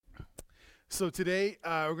So today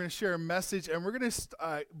we're going to share a message, and we're going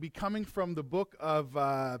to be coming from the book of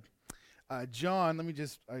John.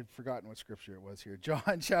 I've forgotten what scripture it was here.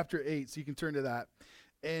 John chapter 8, so you can turn to that.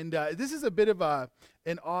 And this is a bit of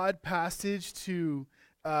an odd passage to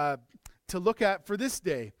look at for this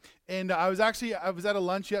day. And I was at a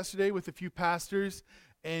lunch yesterday with a few pastors,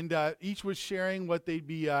 and each was sharing what they'd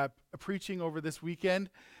be preaching over this weekend.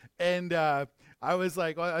 And I was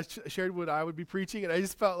like, I shared what I would be preaching, and I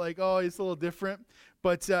just felt like, it's a little different,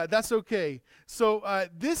 but that's okay. So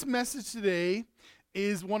this message today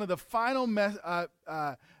is one of the final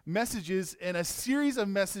messages in a series of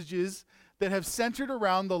messages that have centered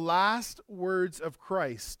around the last words of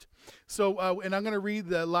Christ. So, and I'm going to read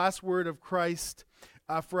the last word of Christ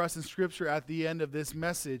for us in Scripture at the end of this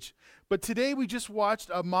message. But today we just watched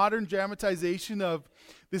a modern dramatization of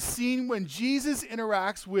the scene when Jesus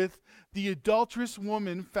interacts with the adulterous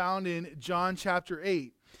woman found in John chapter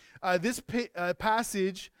 8. This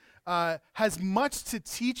passage has much to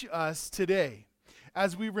teach us today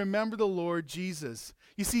as we remember the Lord Jesus.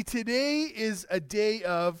 You see, today is a day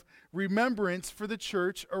of remembrance for the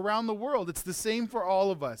church around the world. It's the same for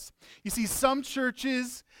all of us. You see, some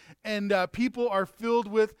churches and people are filled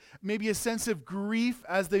with maybe a sense of grief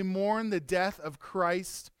as they mourn the death of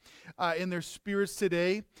Christ in their spirits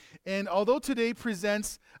today. And although today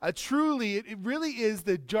presents it really is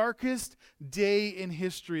the darkest day in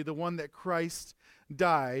history, the one that Christ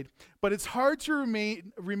died. But it's hard to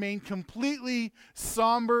remain completely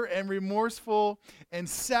somber and remorseful and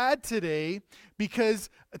sad today, because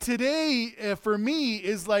today for me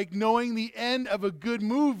is like knowing the end of a good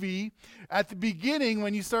movie at the beginning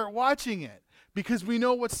when you start watching it, because we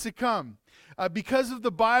know what's to come. Because of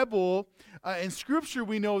the Bible and Scripture,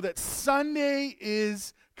 we know that Sunday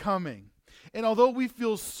is coming. And although we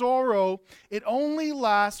feel sorrow, it only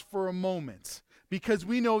lasts for a moment, because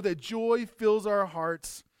we know that joy fills our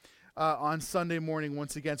hearts on Sunday morning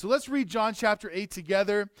once again. So let's read John chapter 8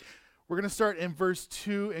 together. We're going to start in verse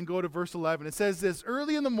 2 and go to verse 11. It says this: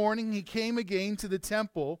 "Early in the morning he came again to the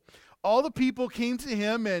temple. All the people came to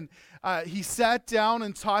him, and he sat down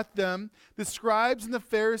and taught them. The scribes and the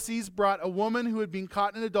Pharisees brought a woman who had been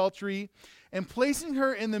caught in adultery, and placing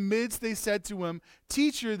her in the midst, they said to him,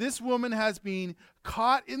 'Teacher, this woman has been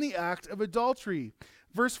caught in the act of adultery.'"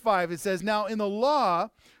 Verse 5, it says, "Now in the law,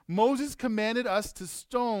 Moses commanded us to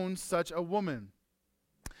stone such a woman.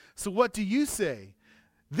 So what do you say?"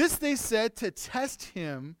 This they said to test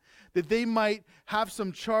him, that they might have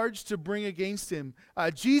some charge to bring against him.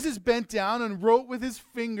 Jesus bent down and wrote with his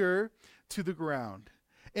finger to the ground.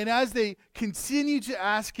 And as they continued to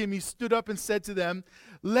ask him, he stood up and said to them,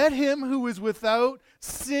 "Let him who is without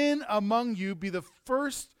sin among you be the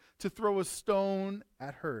first to throw a stone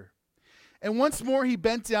at her." And once more he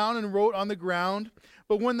bent down and wrote on the ground.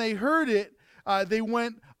 But when they heard it, they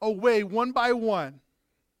went away one by one,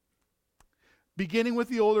 beginning with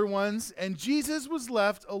the older ones, and Jesus was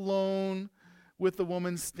left alone with the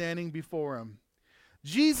woman standing before him.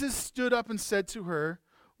 Jesus stood up and said to her,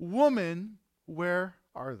 "Woman, where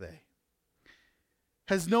are they?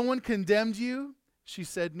 Has no one condemned you?" She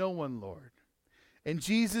said, "No one, Lord." And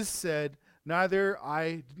Jesus said, Neither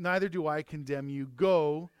do I condemn you.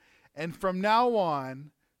 Go, and from now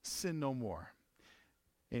on, sin no more."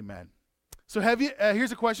 Amen. So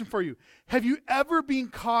here's a question for you. Have you ever been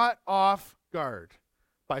caught off guard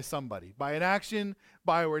by somebody, by an action,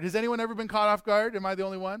 by a word? Has anyone ever been caught off guard? Am I the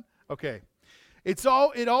only one? Okay. It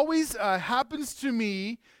always happens to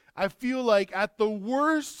me, I feel like, at the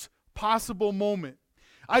worst possible moment.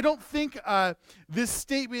 I don't think this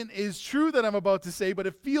statement is true that I'm about to say, but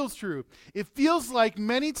it feels true. It feels like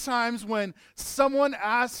many times when someone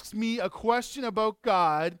asks me a question about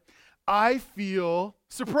God, I feel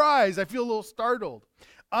surprised. I feel a little startled,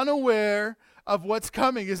 unaware of what's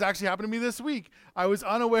coming. This actually happened to me this week. I was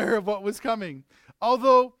unaware of what was coming.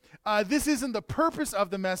 Although this isn't the purpose of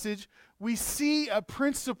the message, we see a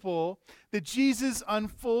principle that Jesus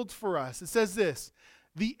unfolds for us. It says this: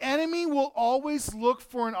 the enemy will always look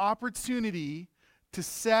for an opportunity to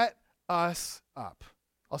set us up.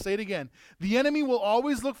 I'll say it again. The enemy will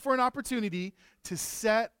always look for an opportunity to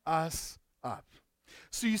set us up.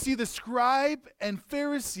 So you see, the scribe and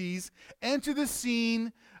Pharisees enter the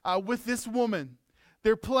scene with this woman.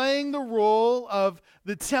 They're playing the role of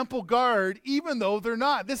the temple guard, even though they're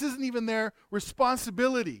not. This isn't even their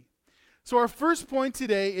responsibility. So our first point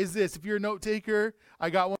today is this. If you're a note taker, I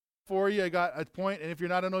got one for you. I got a point. And if you're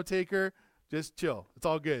not a note taker, just chill. It's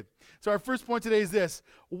all good. So our first point today is this: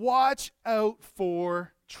 watch out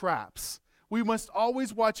for traps. We must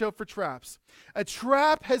always watch out for traps. A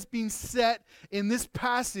trap has been set in this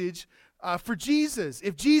passage for Jesus.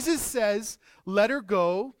 If Jesus says, let her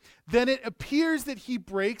go, then it appears that he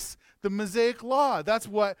breaks the Mosaic law. That's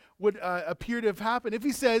what would appear to have happened. If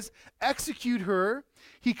he says, execute her,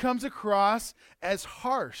 he comes across as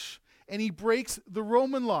harsh, and he breaks the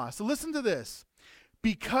Roman law. So listen to this.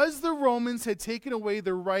 Because the Romans had taken away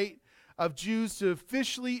the right of Jews to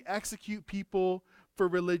officially execute people for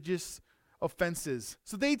religious offenses.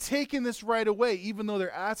 So they'd taken this right away, even though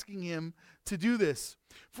they're asking him to do this.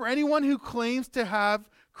 For anyone who claims to have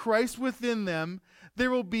Christ within them, there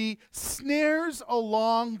will be snares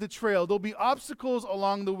along the trail. There'll be obstacles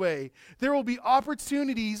along the way. There will be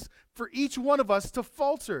opportunities for each one of us to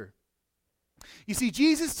falter. You see,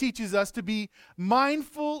 Jesus teaches us to be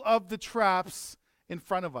mindful of the traps in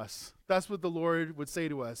front of us. That's what the Lord would say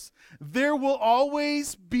to us. There will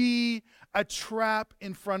always be a trap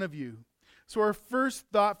in front of you. So our first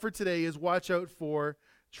thought for today is watch out for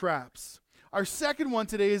traps. Our second one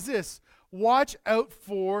today is this: watch out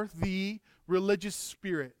for the religious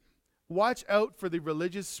spirit. Watch out for the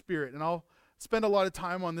religious spirit. And I'll spend a lot of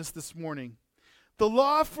time on this morning. The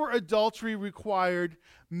law for adultery required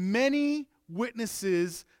many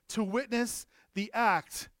witnesses to witness the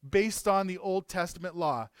act based on the Old Testament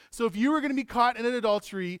law. So if you were going to be caught in an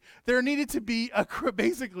adultery, there needed to be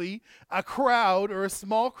basically a crowd or a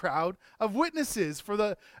small crowd of witnesses for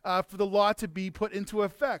the law to be put into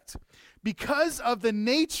effect. Because of the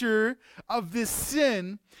nature of this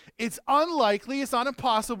sin, it's unlikely, it's not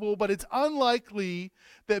impossible, but it's unlikely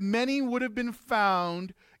that many would have been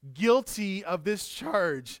found guilty of this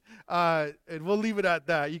charge. And we'll leave it at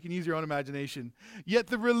that. You can use your own imagination. Yet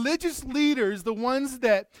the religious leaders, the ones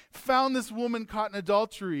that found this woman caught in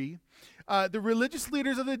adultery, the religious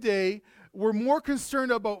leaders of the day were more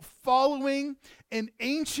concerned about following an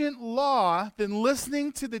ancient law than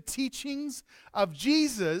listening to the teachings of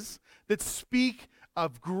Jesus that speak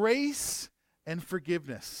of grace and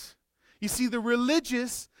forgiveness. You see, the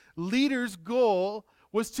religious leaders' goal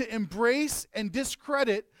was to embrace and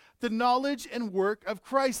discredit the knowledge and work of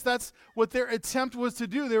Christ. That's what their attempt was to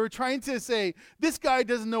do. They were trying to say, this guy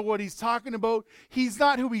doesn't know what he's talking about. He's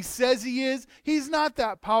not who he says he is. He's not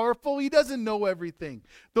that powerful. He doesn't know everything.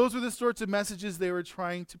 Those were the sorts of messages they were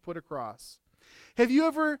trying to put across. Have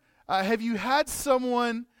you had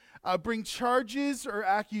someone bring charges or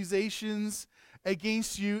accusations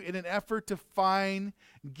against you in an effort to find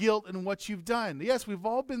guilt in what you've done? Yes, we've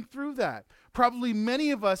all been through that. Probably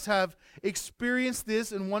many of us have experienced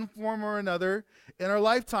this in one form or another in our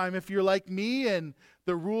lifetime. If you're like me and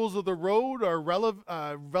the rules of the road are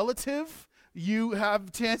relative, you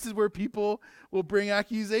have chances where people will bring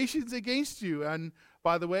accusations against you. And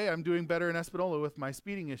by the way, I'm doing better in Espanola with my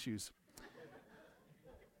speeding issues.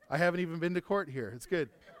 I haven't even been to court here. It's good.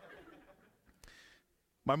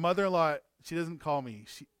 My mother-in-law, she doesn't call me.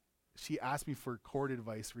 She asked me for court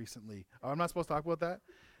advice recently. Oh, I'm not supposed to talk about that?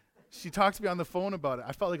 She talked to me on the phone about it.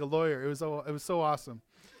 I felt like a lawyer. It was so awesome.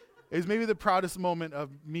 It was maybe the proudest moment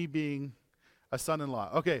of me being a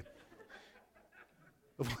son-in-law. Okay.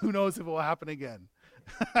 Who knows if it will happen again.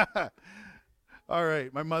 All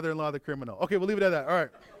right. My mother-in-law, the criminal. Okay, we'll leave it at that. All right.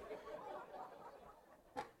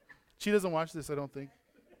 She doesn't watch this, I don't think.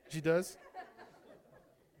 She does?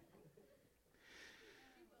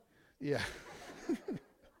 Yeah.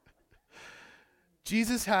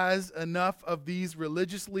 Jesus has enough of these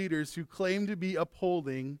religious leaders who claim to be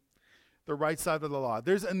upholding the right side of the law.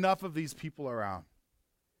 There's enough of these people around.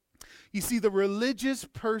 You see, the religious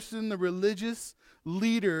person, the religious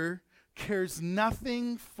leader cares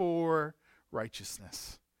nothing for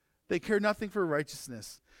righteousness. They care nothing for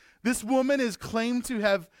righteousness. This woman is claimed to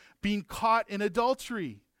have been caught in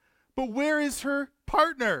adultery. But where is her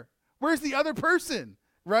partner? Where's the other person,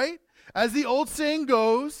 right? As the old saying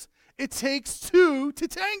goes, it takes two to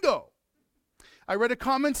tango. I read a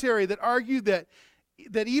commentary that argued that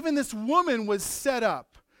even this woman was set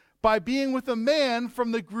up by being with a man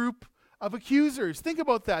from the group of accusers. Think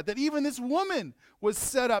about that even this woman was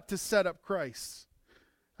set up to set up Christ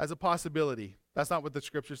as a possibility. That's not what the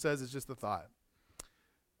scripture says, it's just a thought.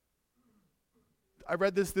 I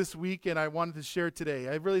read this week and I wanted to share it today.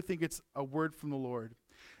 I really think it's a word from the Lord.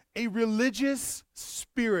 A religious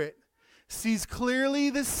spirit sees clearly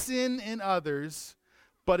the sin in others,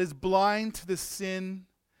 but is blind to the sin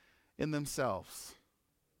in themselves.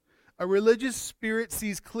 A religious spirit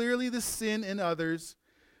sees clearly the sin in others,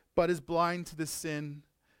 but is blind to the sin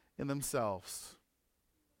in themselves.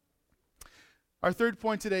 Our third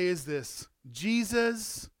point today is this: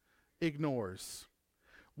 Jesus ignores.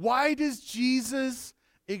 Why does Jesus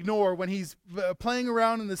ignore when he's playing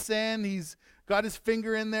around in the sand? He's got his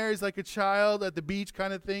finger in there. He's like a child at the beach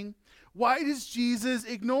kind of thing. Why does Jesus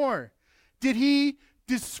ignore? Did he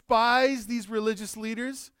despise these religious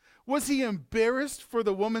leaders? Was he embarrassed for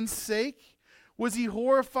the woman's sake? Was he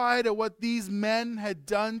horrified at what these men had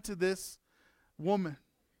done to this woman?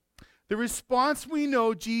 The response we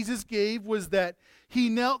know Jesus gave was that he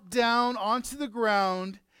knelt down onto the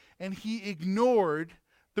ground and he ignored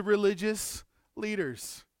the religious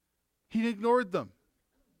leaders. He ignored them.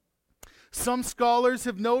 Some scholars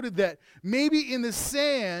have noted that maybe in the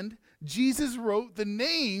sand, Jesus wrote the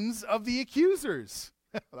names of the accusers.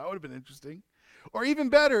 That would have been interesting. Or even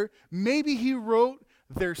better, maybe he wrote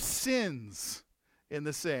their sins in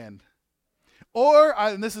the sand. Or,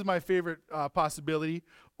 and this is my favorite possibility,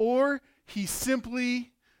 or he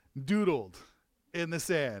simply doodled in the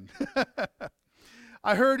sand.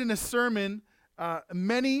 I heard in a sermon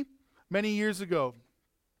many years ago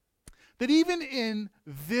that even in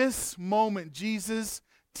this moment, Jesus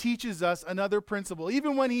teaches us another principle.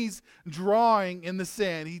 Even when he's drawing in the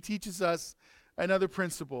sand, he teaches us another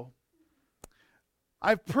principle.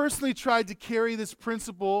 I've personally tried to carry this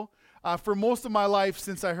principle for most of my life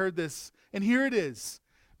since I heard this. And here it is.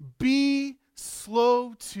 Be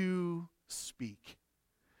slow to speak.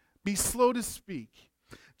 Be slow to speak.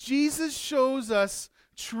 Jesus shows us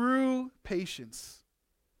true patience.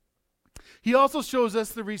 He also shows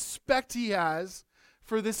us the respect he has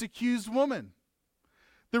for this accused woman.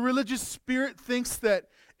 The religious spirit thinks that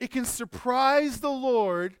it can surprise the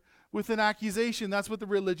Lord with an accusation. That's what the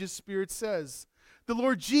religious spirit says. The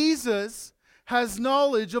Lord Jesus has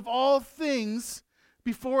knowledge of all things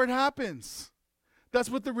before it happens. That's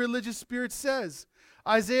what the religious spirit says.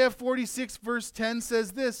 Isaiah 46 verse 10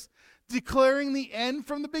 says this, declaring the end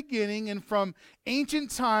from the beginning and from ancient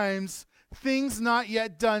times, things not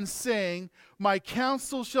yet done, saying, my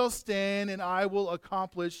counsel shall stand and I will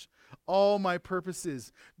accomplish all my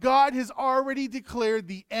purposes. God has already declared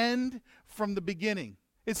the end from the beginning.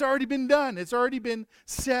 It's already been done. It's already been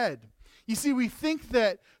said. You see, we think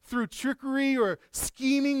that through trickery or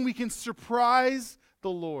scheming, we can surprise the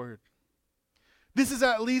Lord. This is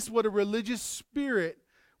at least what a religious spirit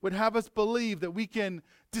would have us believe, that we can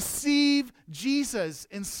deceive Jesus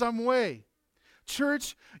in some way.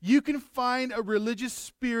 Church, you can find a religious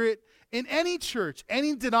spirit in any church,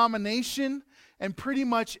 any denomination, and pretty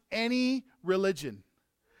much any religion.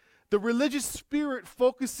 The religious spirit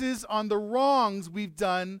focuses on the wrongs we've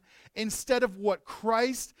done instead of what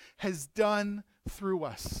Christ has done through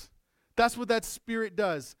us. That's what that spirit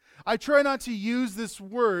does. I try not to use this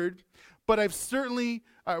word, but I've certainly,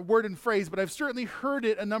 word and phrase, but I've certainly heard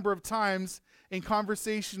it a number of times in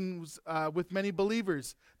conversations with many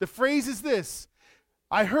believers. The phrase is this,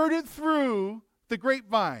 I heard it through the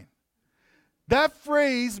grapevine. That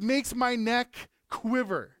phrase makes my neck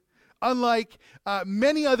quiver, unlike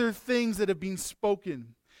many other things that have been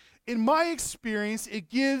spoken. In my experience, it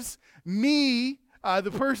gives me,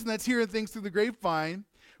 the person that's hearing things through the grapevine,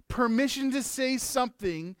 permission to say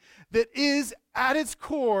something that is at its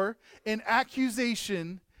core an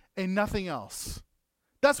accusation and nothing else.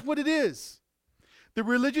 That's what it is. The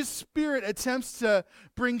religious spirit attempts to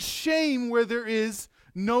bring shame where there is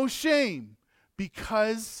no shame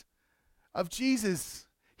because of Jesus.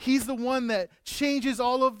 He's the one that changes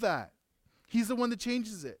all of that. He's the one that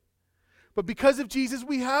changes it. But because of Jesus,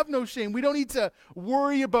 we have no shame. We don't need to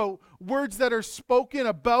worry about words that are spoken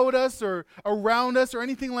about us or around us or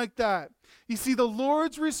anything like that. You see, the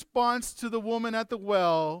Lord's response to the woman at the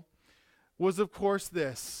well was, of course,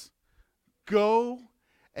 this: go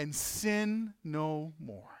and sin no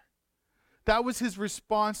more. That was his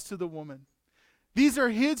response to the woman. These are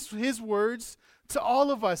his words to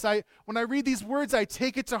all of us. When I read these words, I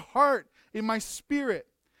take it to heart in my spirit.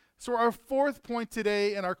 So our fourth point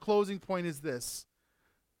today and our closing point is this: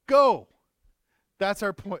 go. That's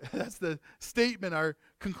our point. That's the statement, our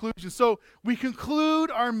conclusion. So we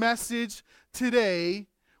conclude our message today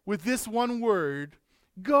with this one word: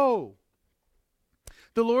 go.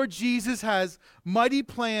 The Lord Jesus has mighty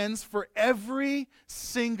plans for every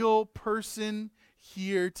single person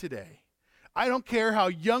here today. I don't care how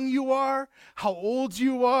young you are, how old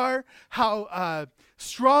you are, how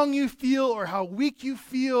strong you feel, or how weak you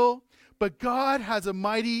feel, but God has a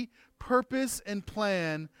mighty purpose and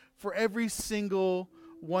plan for every single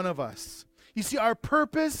one of us. You see, our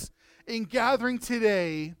purpose in gathering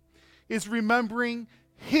today is remembering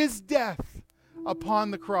his death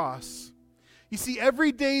upon the cross. You see,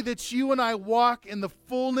 every day that you and I walk in the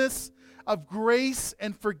fullness of grace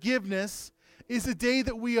and forgiveness is a day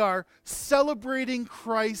that we are celebrating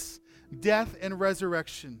Christ's death and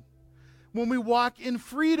resurrection. When we walk in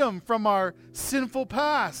freedom from our sinful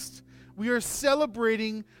past, we are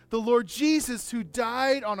celebrating the Lord Jesus who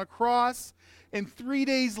died on a cross and 3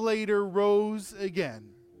 days later rose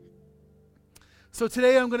again. So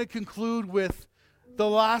today I'm going to conclude with the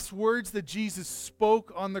last words that Jesus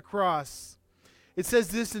spoke on the cross. It says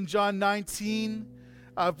this in John 19,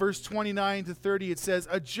 verse 29 to 30. It says,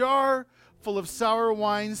 "A jar full of sour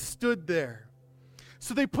wine stood there.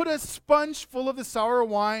 So they put a sponge full of the sour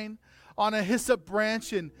wine on a hyssop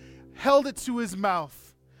branch and held it to his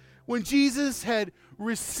mouth. When Jesus had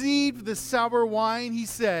received the sour wine, he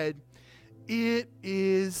said, 'It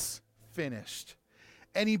is finished.'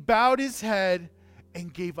 And he bowed his head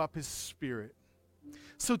and gave up his spirit."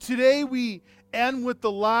 So today we end with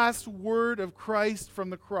the last word of Christ from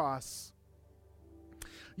the cross.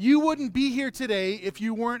 You wouldn't be here today if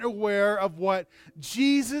you weren't aware of what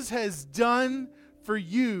Jesus has done for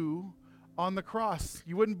you on the cross.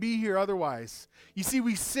 You wouldn't be here otherwise. You see,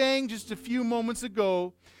 we sang just a few moments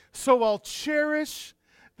ago, "So I'll cherish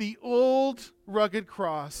the old rugged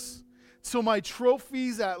cross. So my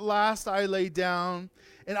trophies at last I lay down,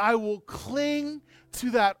 and I will cling to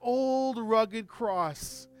that old rugged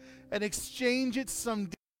cross and exchange it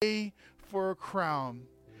someday for a crown."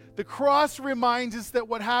 The cross reminds us that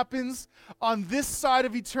what happens on this side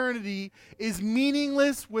of eternity is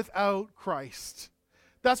meaningless without Christ.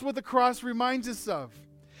 That's what the cross reminds us of.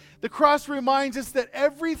 The cross reminds us that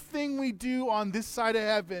everything we do on this side of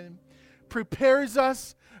heaven prepares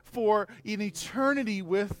us for an eternity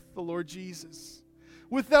with the Lord Jesus.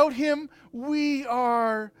 Without him, we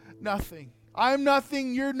are nothing. I'm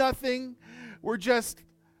nothing, you're nothing. We're just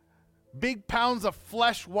big pounds of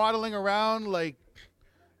flesh waddling around like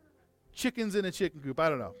chickens in a chicken coop. I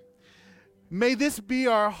don't know. May this be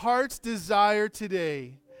our heart's desire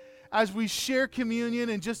today as we share communion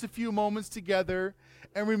in just a few moments together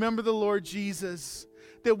and remember the Lord Jesus,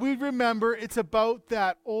 that we remember it's about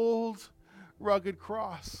that old rugged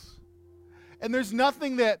cross. And there's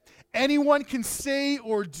nothing that anyone can say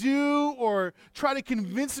or do or try to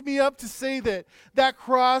convince me up to say that that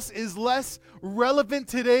cross is less relevant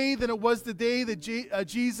today than it was the day that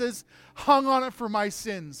Jesus hung on it for my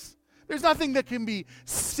sins. There's nothing that can be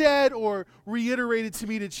said or reiterated to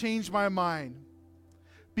me to change my mind,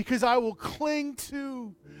 because I will cling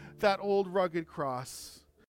to that old rugged cross.